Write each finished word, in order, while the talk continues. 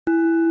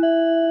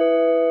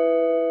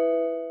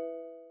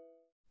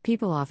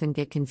People often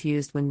get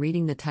confused when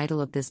reading the title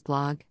of this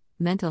blog,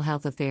 Mental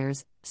Health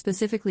Affairs,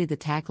 specifically the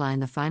tagline,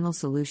 The Final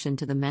Solution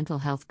to the Mental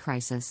Health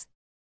Crisis.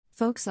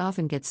 Folks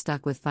often get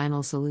stuck with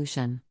final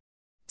solution.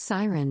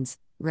 Sirens,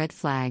 red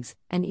flags,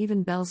 and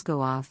even bells go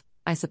off,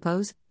 I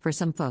suppose, for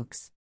some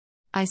folks.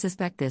 I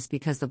suspect this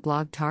because the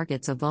blog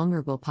targets a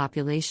vulnerable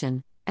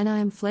population, and I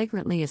am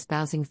flagrantly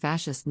espousing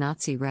fascist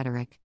Nazi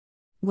rhetoric.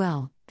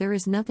 Well, there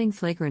is nothing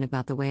flagrant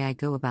about the way I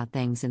go about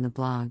things in the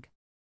blog.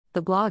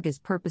 The blog is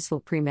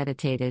purposeful,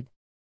 premeditated.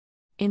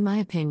 In my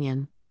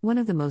opinion, one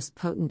of the most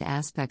potent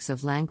aspects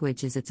of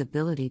language is its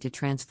ability to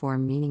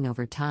transform meaning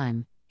over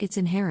time, its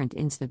inherent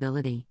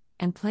instability,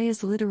 and play,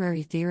 as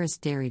literary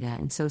theorist Derrida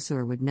and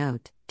Saussure would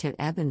note, to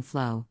ebb and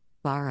flow,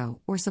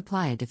 borrow, or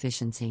supply a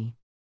deficiency.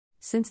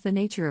 Since the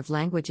nature of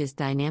language is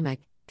dynamic,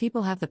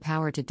 people have the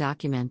power to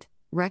document,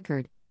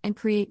 record, and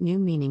create new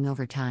meaning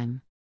over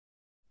time.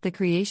 The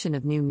creation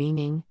of new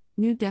meaning,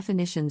 new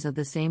definitions of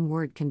the same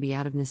word, can be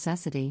out of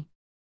necessity.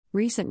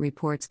 Recent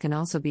reports can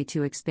also be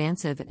too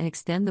expansive and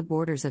extend the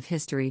borders of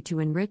history to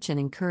enrich and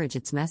encourage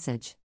its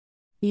message.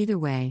 Either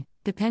way,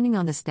 depending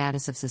on the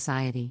status of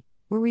society,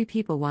 where we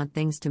people want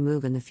things to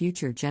move in the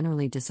future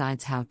generally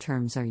decides how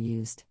terms are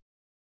used.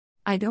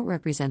 I don't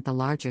represent the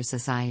larger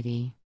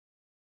society.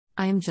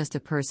 I am just a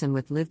person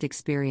with lived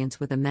experience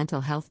with a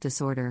mental health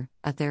disorder,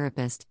 a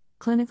therapist,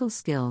 clinical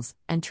skills,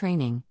 and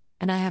training,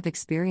 and I have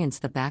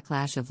experienced the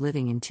backlash of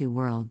living in two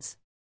worlds.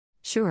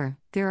 Sure,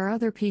 there are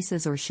other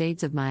pieces or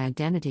shades of my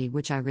identity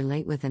which I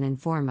relate with and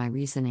inform my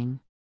reasoning.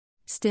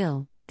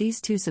 Still, these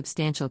two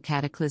substantial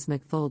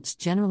cataclysmic folds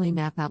generally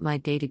map out my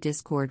daily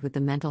discord with the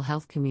mental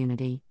health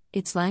community,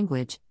 its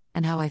language,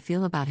 and how I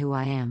feel about who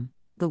I am,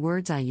 the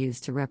words I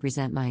use to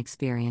represent my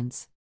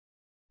experience.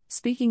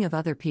 Speaking of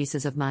other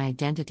pieces of my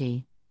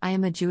identity, I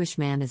am a Jewish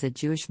man as a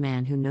Jewish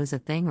man who knows a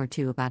thing or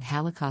two about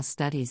Holocaust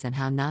studies and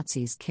how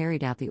Nazis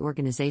carried out the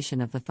organization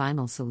of the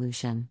final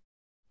solution.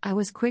 I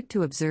was quick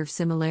to observe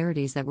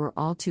similarities that were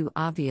all too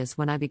obvious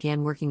when I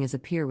began working as a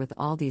peer with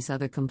all these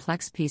other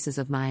complex pieces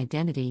of my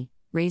identity,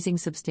 raising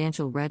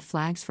substantial red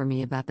flags for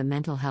me about the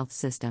mental health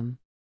system.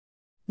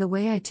 The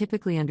way I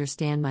typically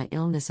understand my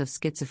illness of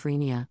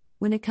schizophrenia,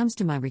 when it comes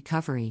to my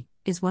recovery,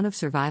 is one of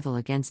survival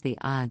against the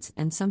odds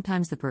and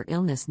sometimes the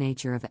per-illness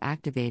nature of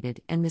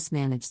activated and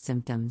mismanaged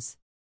symptoms.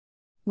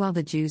 While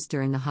the Jews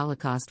during the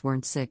Holocaust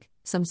weren't sick,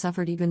 some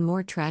suffered even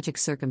more tragic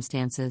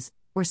circumstances,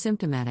 or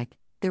symptomatic.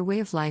 Their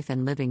way of life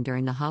and living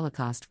during the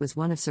Holocaust was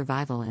one of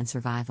survival and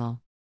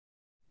survival.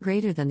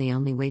 Greater than the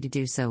only way to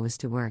do so was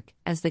to work,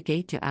 as the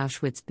gate to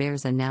Auschwitz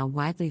bears a now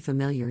widely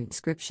familiar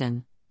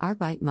inscription,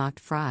 Arbeit macht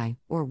frei,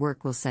 or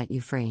work will set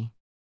you free.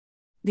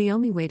 The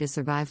only way to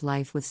survive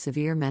life with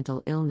severe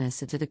mental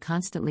illness is to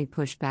constantly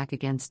push back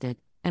against it,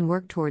 and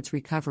work towards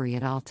recovery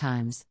at all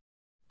times.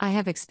 I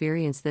have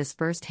experienced this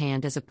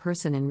firsthand as a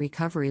person in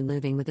recovery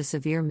living with a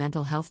severe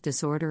mental health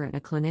disorder and a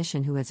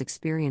clinician who has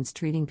experienced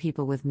treating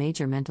people with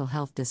major mental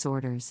health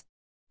disorders.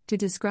 To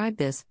describe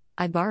this,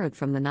 I borrowed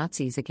from the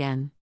Nazis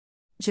again.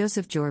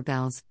 Joseph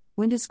Goebbels,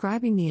 when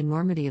describing the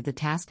enormity of the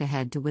task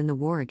ahead to win the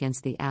war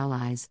against the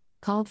Allies,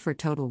 called for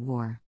total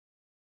war.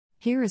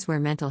 Here is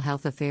where Mental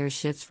Health Affairs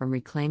shifts from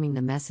reclaiming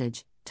the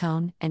message,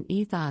 tone, and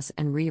ethos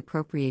and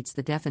reappropriates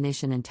the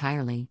definition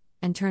entirely,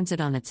 and turns it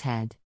on its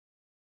head.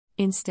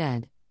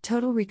 Instead,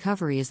 total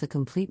recovery is the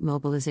complete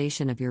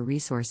mobilization of your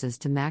resources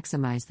to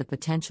maximize the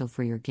potential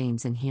for your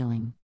gains in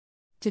healing.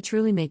 To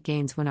truly make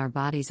gains when our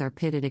bodies are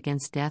pitted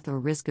against death or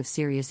risk of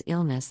serious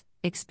illness,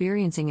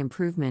 experiencing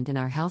improvement in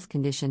our health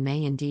condition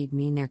may indeed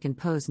mean there can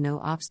pose no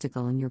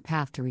obstacle in your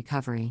path to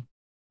recovery.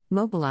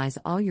 Mobilize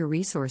all your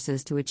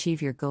resources to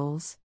achieve your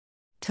goals.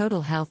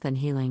 Total health and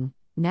healing.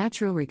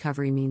 Natural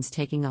recovery means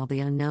taking all the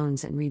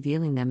unknowns and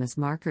revealing them as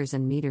markers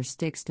and meter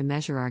sticks to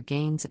measure our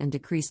gains and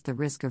decrease the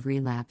risk of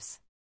relapse.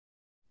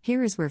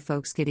 Here is where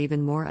folks get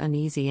even more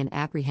uneasy and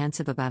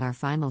apprehensive about our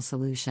final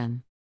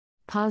solution.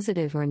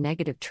 Positive or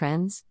negative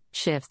trends,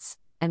 shifts,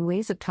 and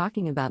ways of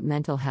talking about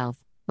mental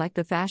health, like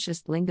the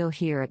fascist lingo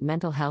here at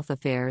Mental Health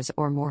Affairs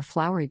or more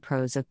flowery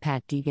prose of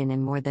Pat Deegan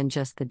in More Than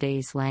Just the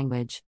Day's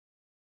Language.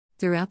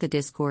 Throughout the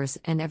discourse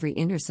and every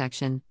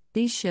intersection,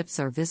 these shifts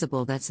are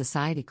visible that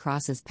society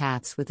crosses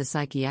paths with the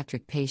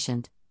psychiatric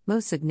patient,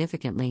 most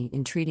significantly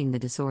in treating the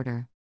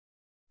disorder.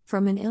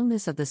 From an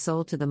illness of the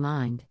soul to the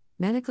mind,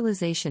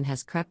 medicalization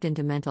has crept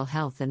into mental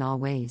health in all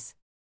ways.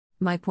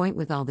 My point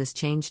with all this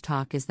change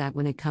talk is that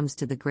when it comes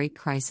to the great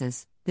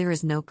crisis, there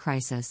is no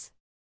crisis.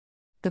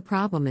 The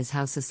problem is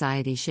how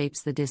society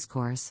shapes the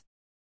discourse.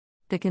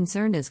 The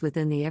concern is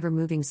within the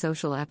ever-moving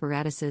social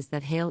apparatuses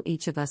that hail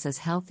each of us as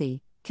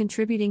healthy,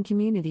 contributing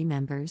community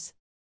members.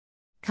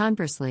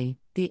 Conversely,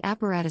 the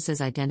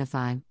apparatuses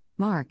identify,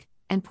 mark,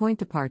 and point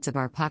to parts of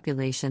our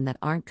population that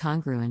aren't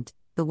congruent,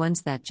 the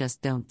ones that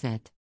just don't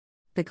fit.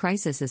 The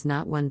crisis is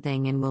not one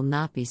thing and will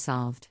not be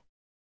solved.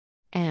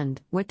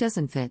 And, what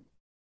doesn't fit?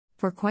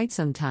 For quite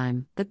some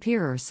time, the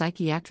peer or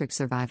psychiatric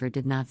survivor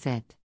did not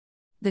fit.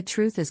 The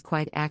truth is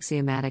quite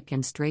axiomatic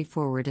and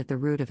straightforward at the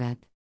root of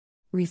it.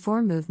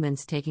 Reform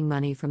movements taking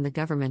money from the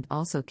government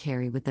also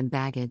carry with them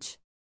baggage.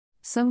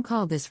 Some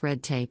call this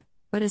red tape,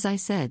 but as I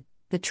said,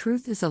 the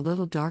truth is a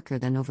little darker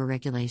than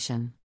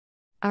overregulation.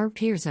 Our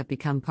peers have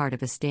become part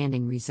of a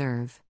standing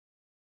reserve.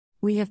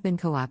 We have been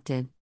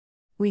co-opted.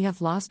 We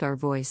have lost our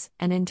voice,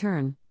 and in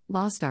turn,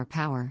 lost our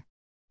power.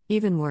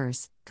 Even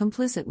worse,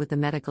 complicit with the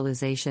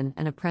medicalization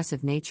and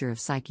oppressive nature of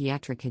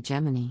psychiatric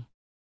hegemony.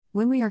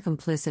 When we are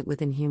complicit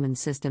with inhuman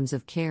systems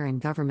of care and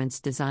governments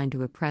designed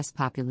to oppress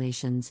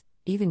populations,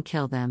 even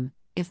kill them,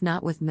 if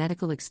not with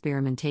medical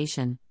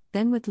experimentation,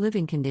 then with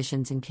living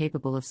conditions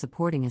incapable of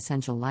supporting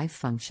essential life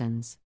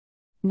functions.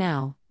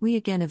 Now, we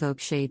again evoke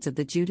shades of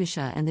the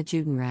Judische and the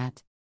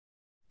Judenrat.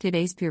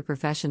 Today's peer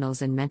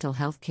professionals in mental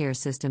health care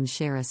systems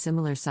share a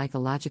similar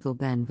psychological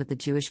bend with the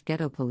Jewish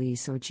Ghetto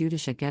Police or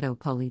Jüdische Ghetto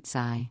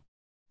Polizei.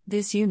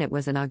 This unit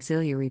was an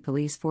auxiliary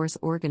police force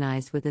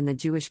organized within the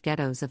Jewish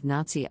ghettos of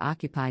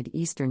Nazi-occupied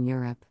Eastern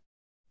Europe.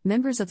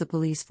 Members of the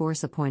police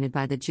force appointed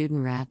by the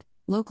Judenrat,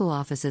 local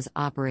offices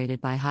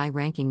operated by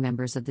high-ranking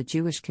members of the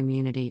Jewish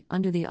community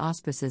under the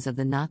auspices of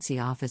the Nazi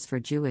Office for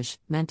Jewish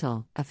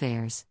Mental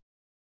Affairs.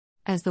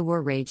 As the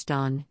war raged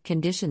on,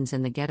 conditions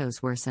in the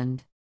ghettos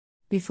worsened.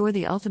 Before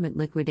the ultimate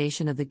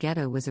liquidation of the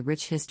ghetto was a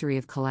rich history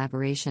of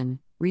collaboration,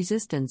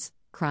 resistance,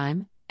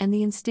 crime, and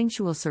the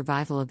instinctual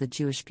survival of the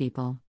Jewish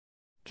people.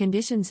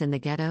 Conditions in the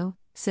ghetto,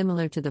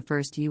 similar to the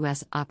first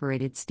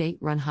U.S.-operated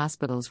state-run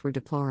hospitals, were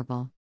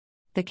deplorable.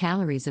 The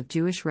calories of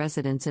Jewish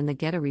residents in the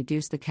ghetto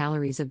reduced the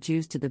calories of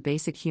Jews to the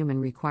basic human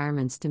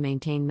requirements to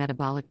maintain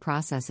metabolic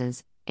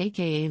processes,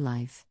 aka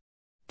life.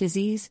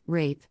 Disease,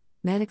 rape,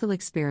 medical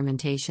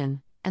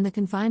experimentation, and the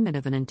confinement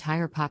of an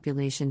entire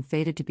population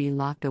fated to be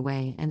locked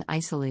away and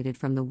isolated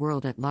from the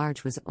world at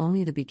large was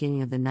only the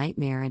beginning of the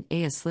nightmare and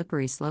a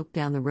slippery slope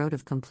down the road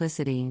of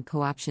complicity and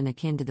co-option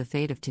akin to the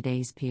fate of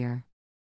today's peer.